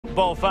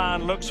football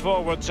fan looks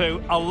forward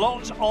to. A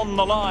lot on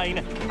the line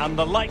and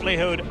the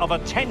likelihood of a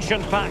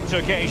tension-packed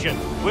occasion.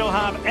 We'll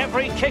have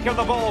every kick of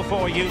the ball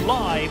for you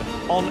live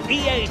on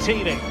EA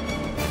TV.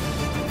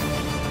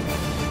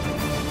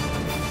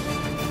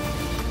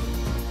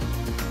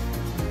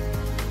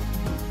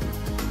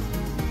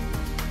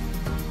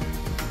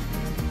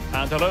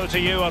 And hello to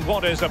you on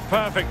what is a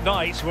perfect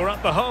night. We're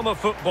at the home of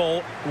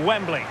football,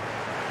 Wembley.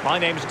 My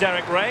name's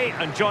Derek Ray,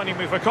 and joining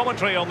me for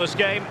commentary on this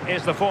game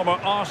is the former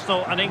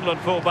Arsenal and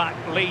England fullback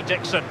Lee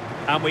Dixon.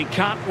 And we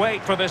can't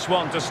wait for this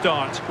one to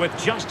start with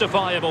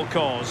justifiable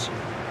cause.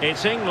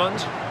 It's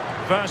England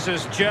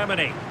versus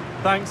Germany.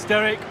 Thanks,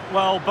 Derek.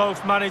 Well,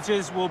 both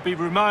managers will be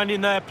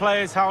reminding their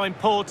players how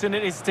important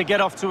it is to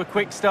get off to a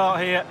quick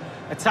start here.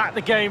 Attack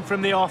the game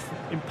from the off,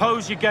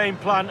 impose your game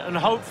plan, and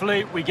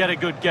hopefully we get a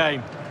good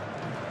game.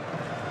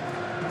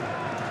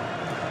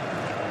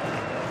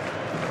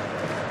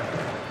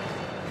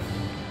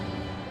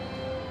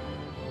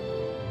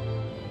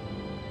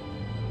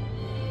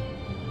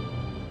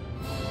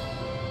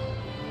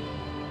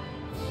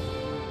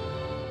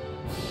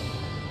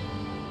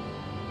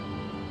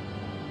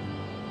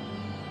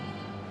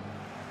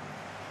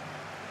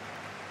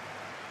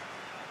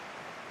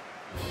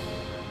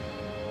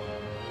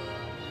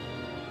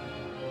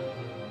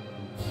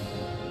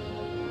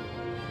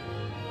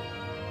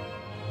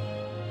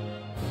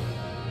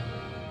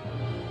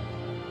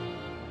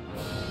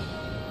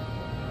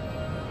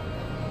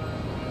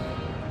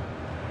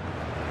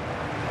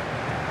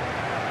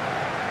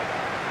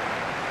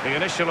 The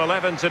initial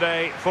 11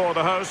 today for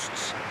the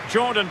hosts.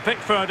 Jordan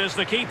Pickford is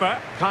the keeper.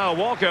 Kyle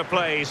Walker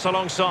plays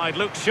alongside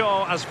Luke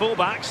Shaw as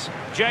fullbacks.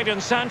 Jadon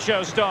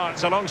Sancho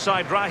starts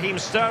alongside Raheem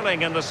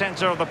Sterling in the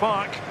centre of the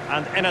park.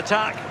 And in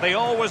attack, the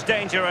always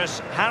dangerous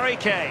Harry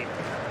Kane.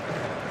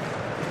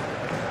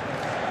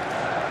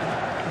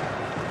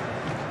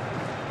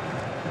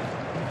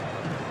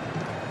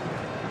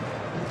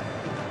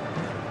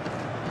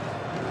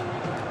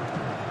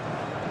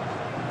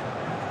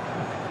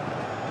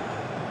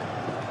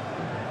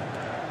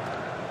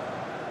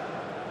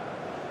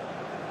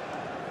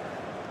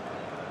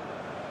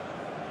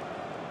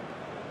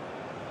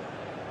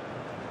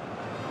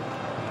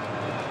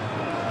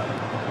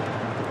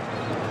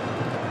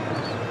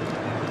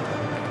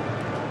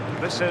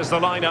 This is the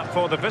lineup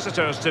for the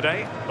visitors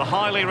today. The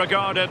highly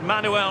regarded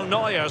Manuel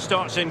Neuer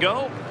starts in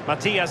goal.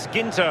 Matthias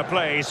Ginter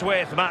plays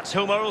with Mats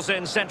Hummels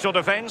in central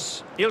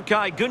defence.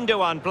 Ilkay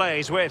Gundogan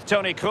plays with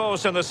Toni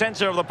Kroos in the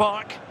centre of the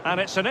park. And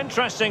it's an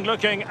interesting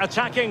looking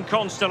attacking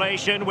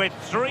constellation with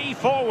three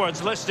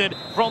forwards listed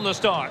from the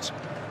start.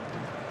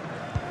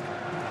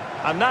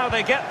 And now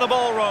they get the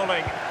ball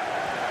rolling.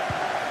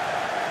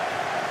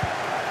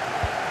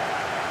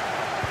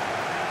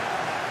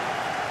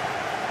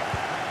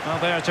 Well,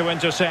 there to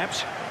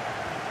intercept.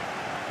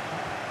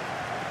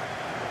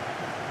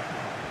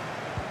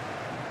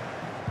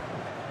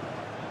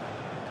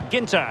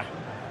 Ginter.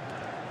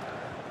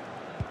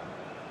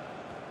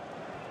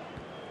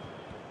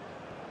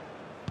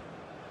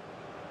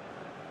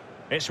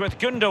 It's with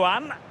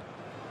Gundogan.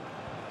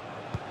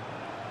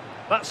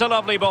 That's a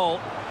lovely ball.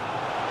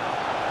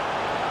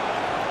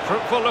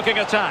 Fruitful looking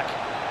attack.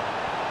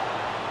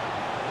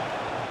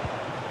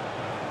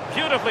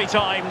 Beautifully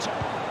timed.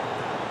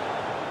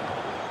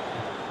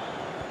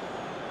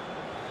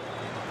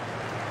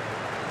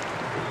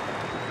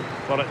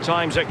 Well, at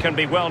times it can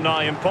be well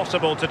nigh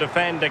impossible to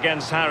defend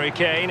against Harry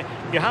Kane.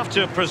 You have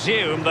to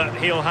presume that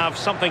he'll have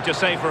something to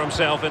say for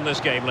himself in this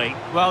game, Lee.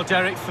 Well,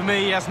 Derek, for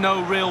me, he has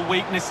no real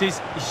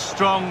weaknesses. He's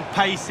strong,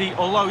 pacey,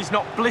 although he's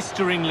not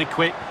blisteringly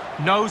quick.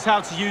 Knows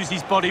how to use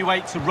his body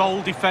weight to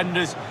roll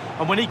defenders.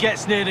 And when he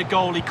gets near the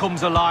goal, he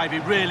comes alive. He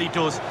really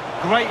does.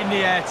 Great in the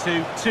air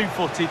too,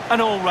 two-footed,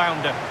 an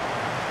all-rounder.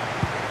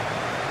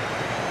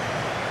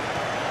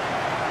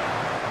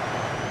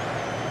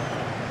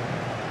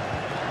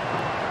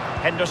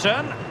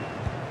 Henderson.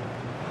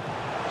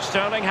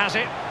 Sterling has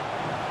it.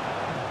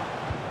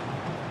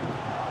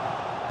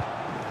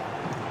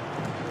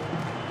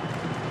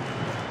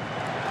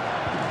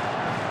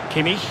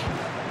 Kimmich.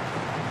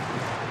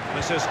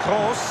 This is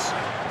Kroos.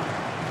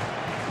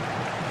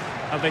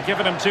 Have they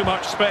given him too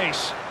much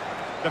space?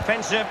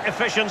 Defensive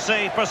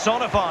efficiency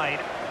personified.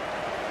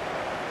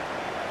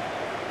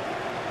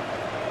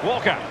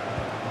 Walker.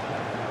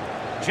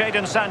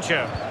 Jadon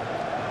Sancho.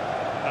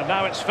 And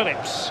now it's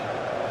Phillips.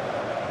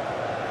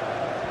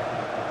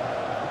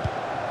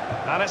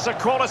 And it's a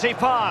quality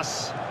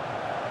pass.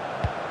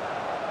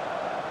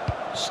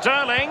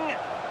 Sterling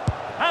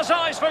has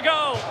eyes for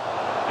goal.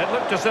 It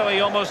looked as though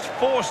he almost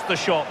forced the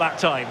shot that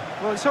time.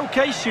 Well, it's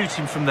okay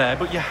shooting from there,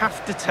 but you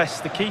have to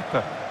test the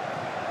keeper.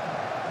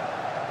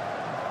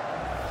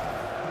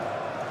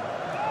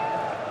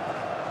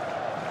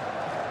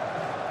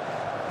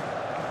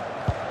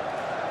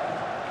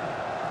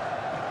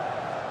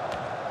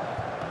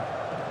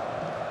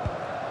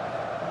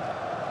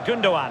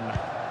 Gundogan.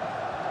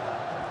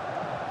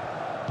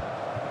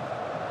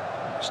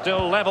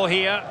 Still level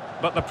here,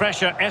 but the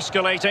pressure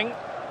escalating.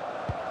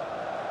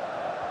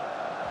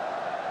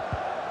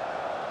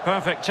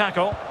 Perfect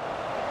tackle.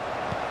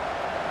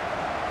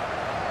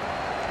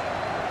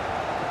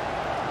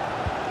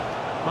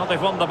 Well,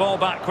 they've won the ball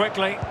back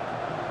quickly.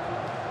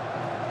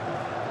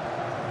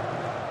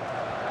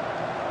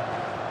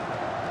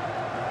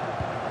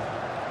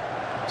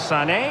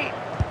 Sané.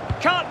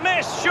 Can't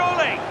miss,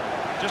 surely.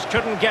 Just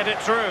couldn't get it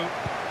through.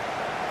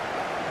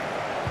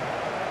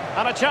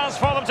 And a chance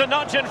for them to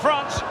nudge in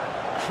front.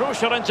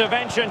 Crucial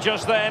intervention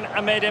just then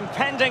amid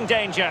impending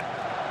danger.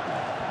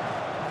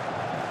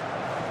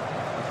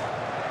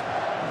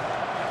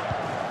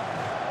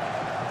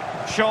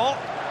 Shaw.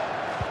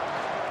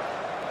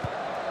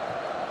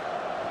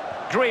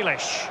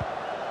 Grealish.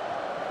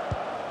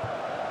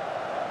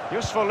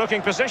 Useful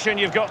looking position,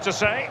 you've got to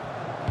say.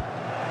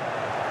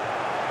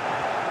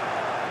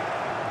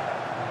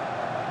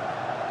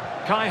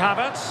 Kai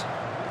Havertz.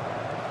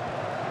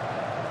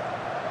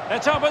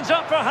 It opens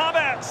up for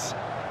Havertz.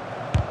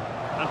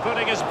 And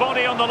putting his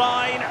body on the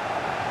line.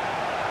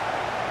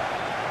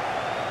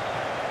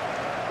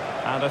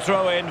 And a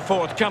throw-in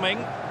forthcoming.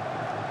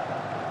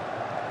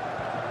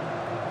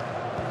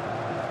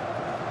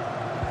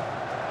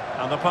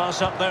 And the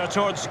pass up there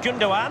towards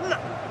Gundogan.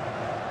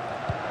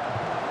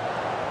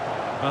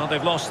 Well,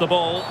 they've lost the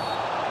ball.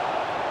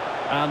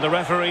 And the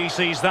referee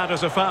sees that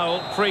as a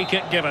foul. Free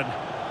kick given.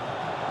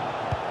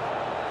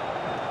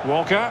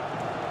 Walker.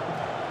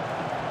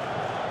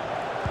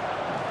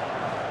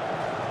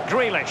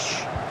 Grealish.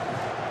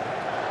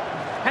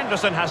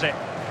 Henderson has it.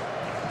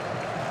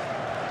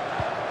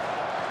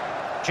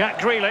 Jack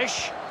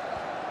Grealish.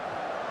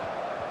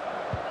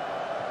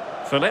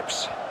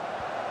 Phillips.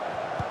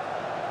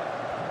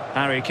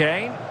 Harry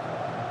Kane.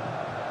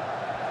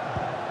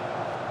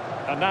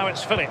 And now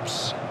it's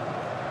Phillips.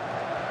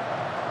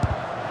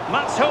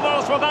 Mats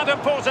Hummels with that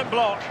important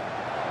block.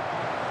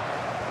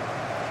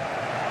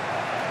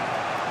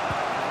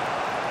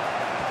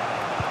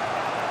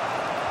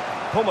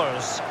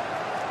 Hummels.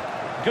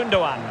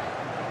 Gundogan.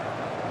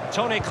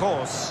 Toni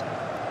Kroos.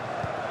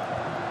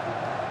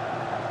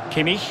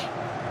 Kimmich.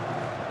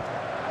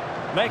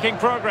 Making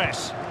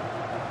progress.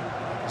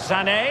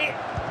 Sané.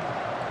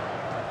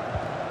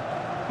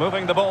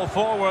 Moving the ball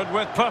forward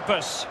with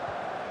purpose.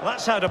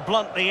 That's how to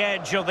blunt the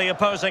edge of the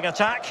opposing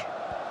attack.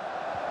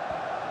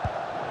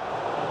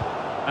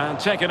 And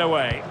taken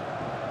away.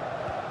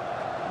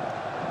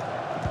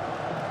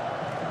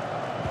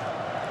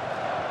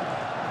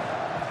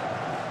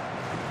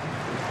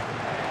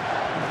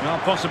 Well,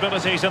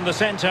 possibilities in the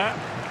centre.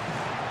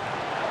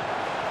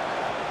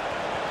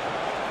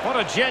 What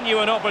a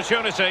genuine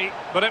opportunity,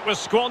 but it was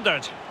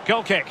squandered.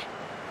 Goal kick.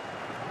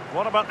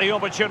 What about the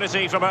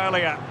opportunity from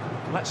earlier?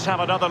 Let's have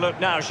another look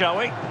now, shall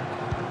we?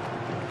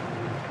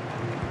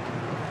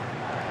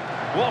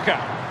 Walker.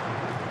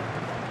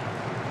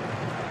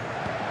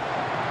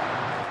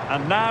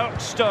 And now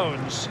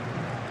Stones.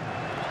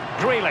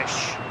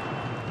 Grealish.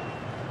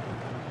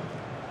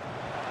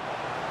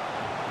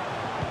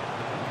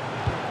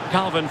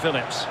 Calvin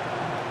Phillips.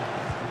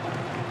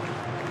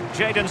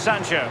 Jadon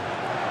Sancho.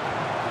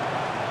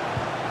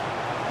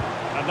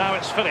 And now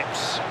it's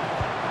Phillips.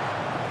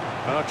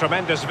 Oh,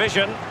 tremendous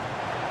vision.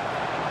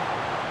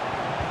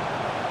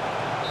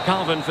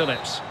 Calvin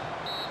Phillips.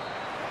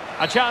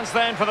 A chance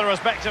then for the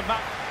respective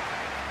match.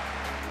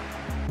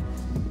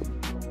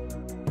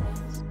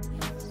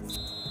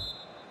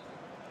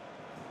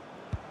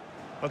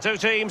 The two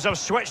teams have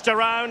switched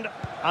around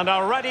and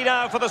are ready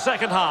now for the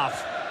second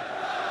half.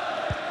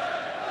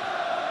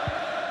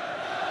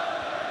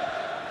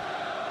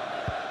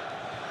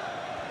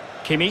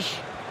 Kimmich.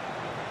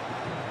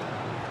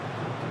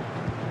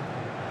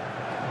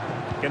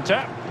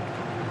 Ginter.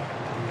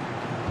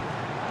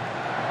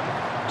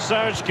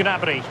 Serge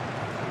Gnabry.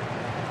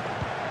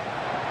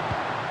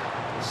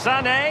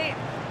 Sané.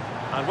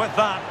 And with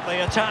that,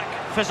 the attack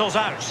fizzles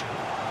out.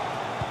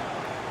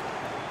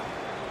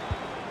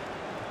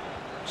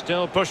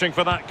 Still pushing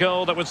for that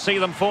goal that would see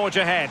them forge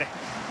ahead.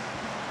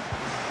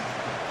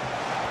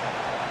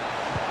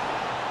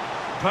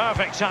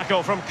 Perfect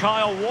tackle from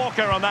Kyle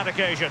Walker on that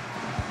occasion.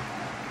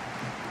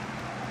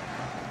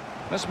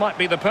 This might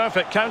be the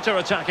perfect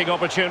counter-attacking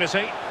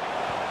opportunity.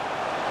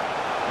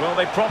 Will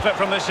they profit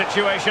from this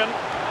situation?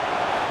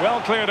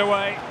 Well cleared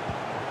away.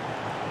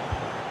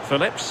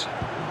 Phillips.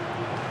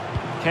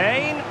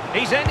 Kane,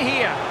 he's in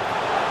here.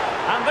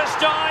 And this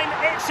time,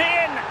 it's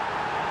in.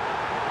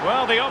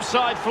 Well, the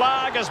offside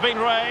flag has been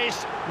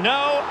raised.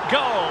 No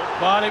goal.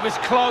 Well, it was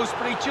close,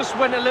 but he just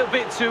went a little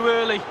bit too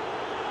early.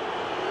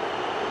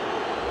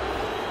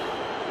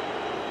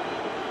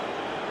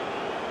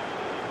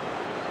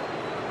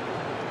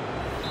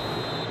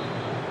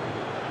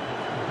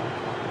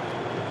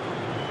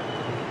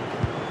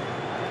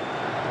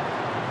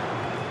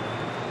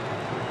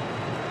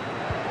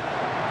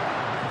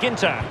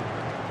 Ginter.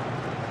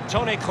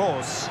 Toni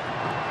Kroos.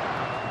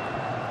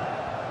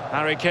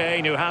 Harry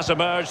Kane, who has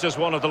emerged as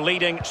one of the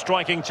leading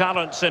striking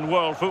talents in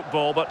world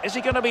football, but is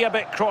he going to be a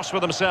bit cross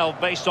with himself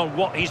based on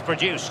what he's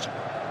produced?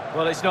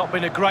 Well, it's not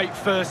been a great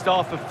first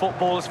half of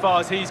football as far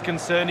as he's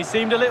concerned. He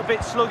seemed a little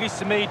bit sluggish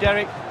to me,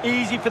 Derek.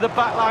 Easy for the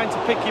back line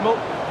to pick him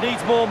up.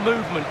 Needs more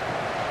movement.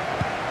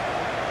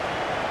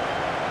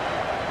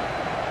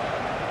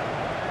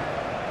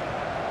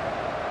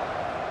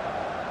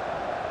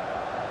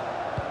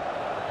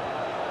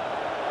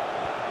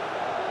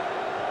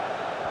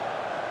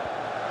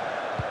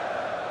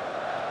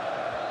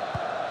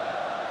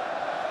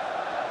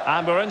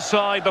 And we're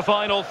inside the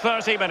final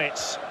 30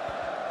 minutes.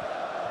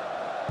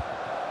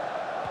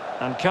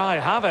 And Kai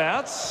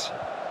Havertz.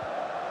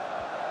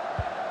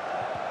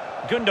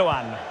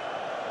 Gundogan.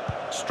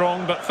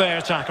 Strong but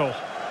fair tackle.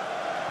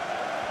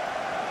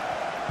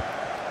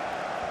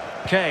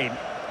 Kane.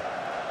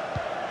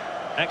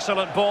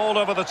 Excellent ball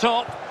over the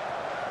top.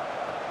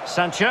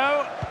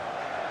 Sancho.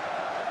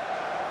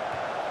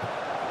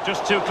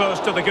 Just too close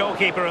to the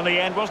goalkeeper in the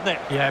end, wasn't it?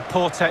 Yeah,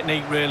 poor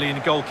technique really, and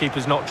the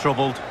goalkeeper's not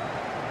troubled.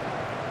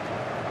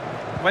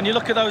 When you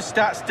look at those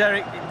stats,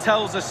 Derek, it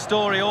tells a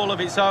story all of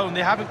its own.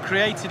 They haven't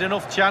created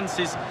enough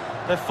chances.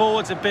 Their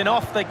forwards have been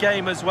off their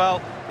game as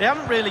well. They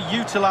haven't really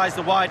utilised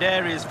the wide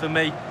areas for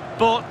me,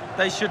 but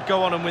they should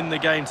go on and win the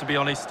game, to be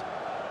honest.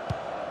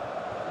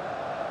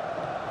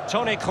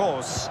 Toni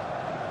Kroos.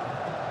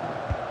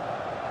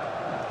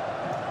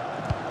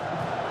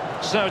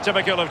 So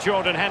typical of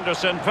Jordan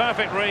Henderson.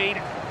 Perfect read.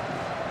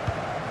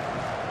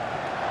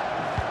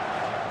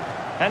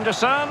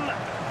 Henderson.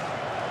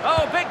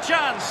 Oh, big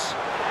chance.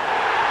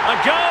 A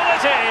goal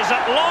it is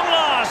at long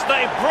last.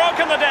 They've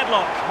broken the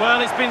deadlock. Well,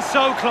 it's been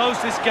so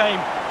close, this game.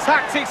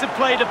 Tactics have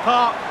played a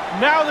part.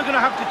 Now they're going to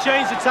have to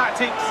change the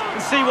tactics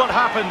and see what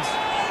happens.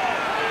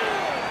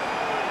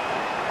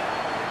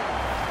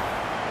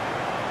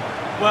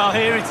 Well,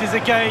 here it is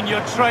again.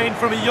 You're trained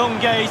from a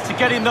young age to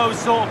get in those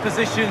sort of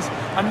positions,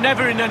 and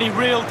never in any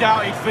real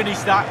doubt he'd finish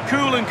that.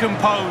 Cool and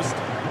composed.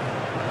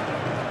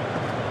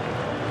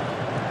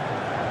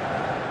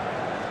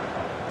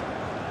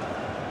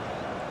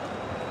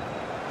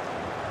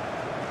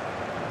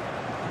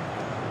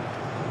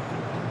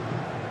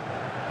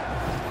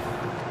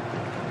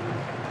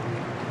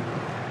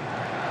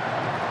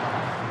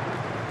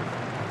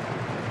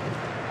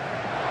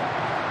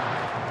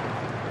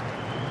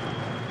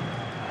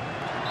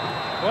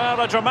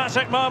 Well, a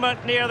dramatic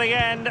moment near the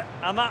end,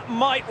 and that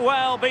might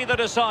well be the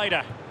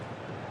decider.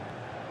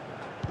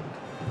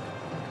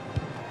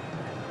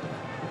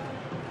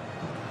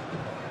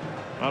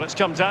 Well, it's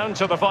come down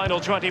to the final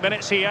 20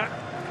 minutes here.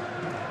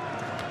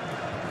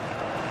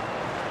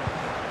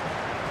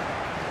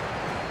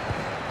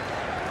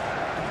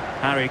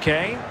 Harry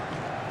Kane.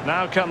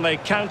 Now can they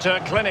counter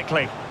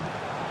clinically?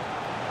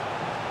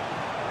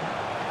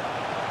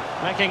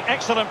 Making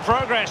excellent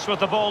progress with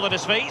the ball at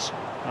his feet.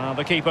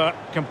 The keeper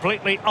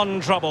completely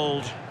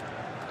untroubled.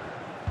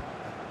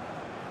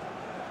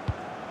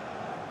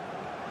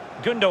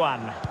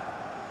 Gundogan.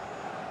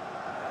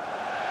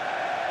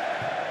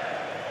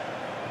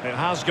 It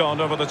has gone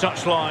over the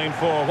touchline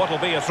for what will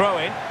be a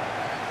throw-in.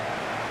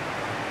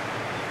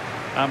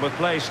 And with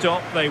play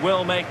stopped, they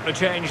will make the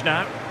change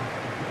now.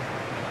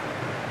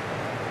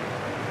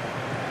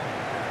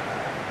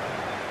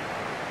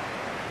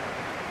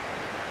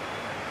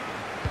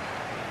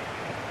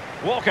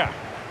 Walker.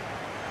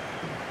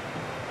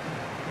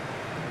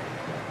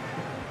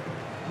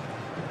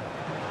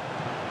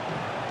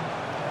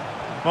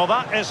 Well,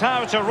 that is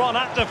how to run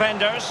at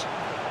defenders.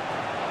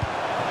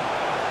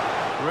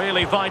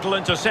 Really vital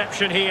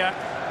interception here.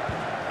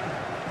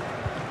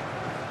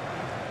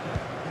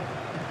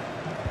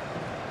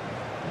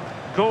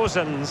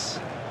 Gozens.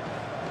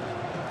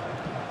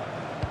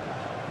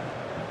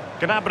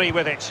 Gnabry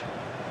with it.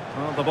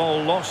 Well, the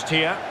ball lost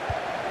here.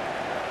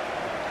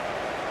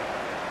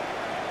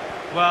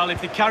 Well,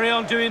 if they carry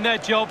on doing their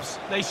jobs,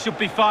 they should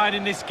be fine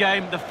in this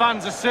game. The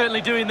fans are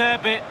certainly doing their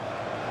bit.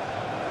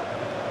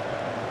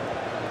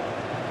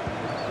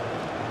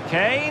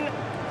 Kane.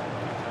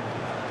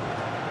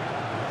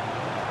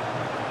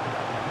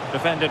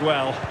 Defended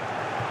well.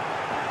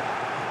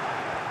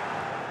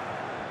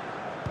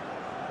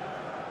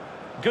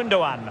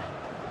 Gundogan.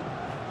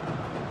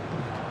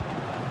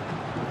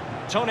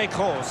 Toni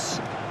Kroos.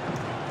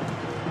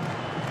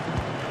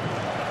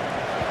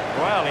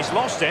 Well, he's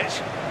lost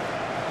it.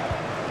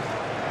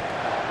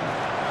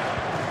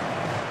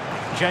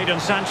 Jadon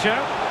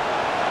Sancho.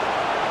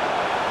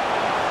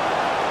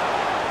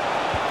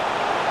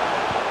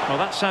 Well,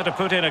 that's how to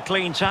put in a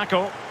clean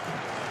tackle.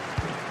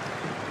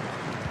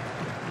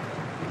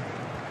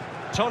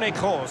 Toni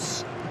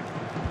Kroos.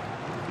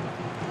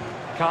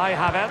 Kai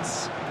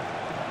Havertz.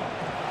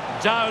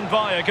 Down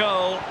by a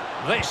goal.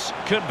 This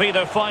could be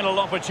the final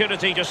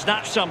opportunity to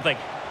snatch something.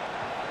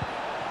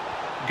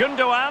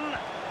 Gundogan.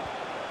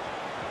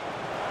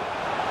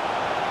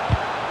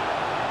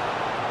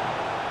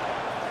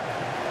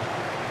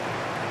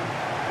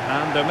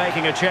 And they're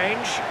making a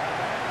change.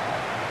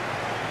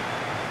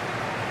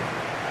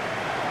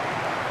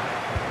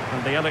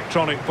 And the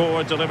electronic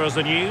board delivers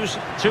the news.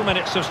 2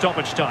 minutes of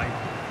stoppage time.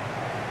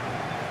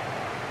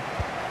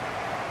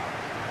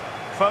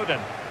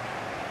 Foden.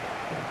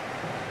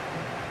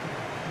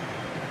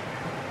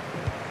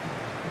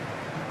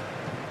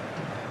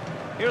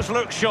 Here's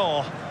Luke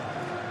Shaw.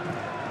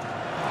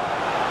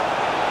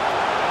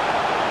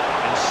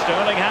 And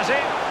Sterling has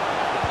it.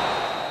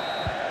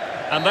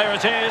 And there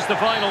it is, the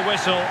final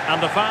whistle,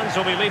 and the fans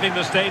will be leaving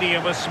the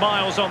stadium with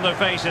smiles on their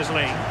faces,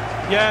 Lee.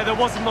 Yeah, there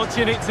wasn't much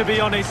in it, to be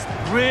honest.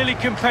 Really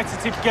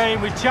competitive game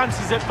with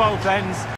chances at both ends.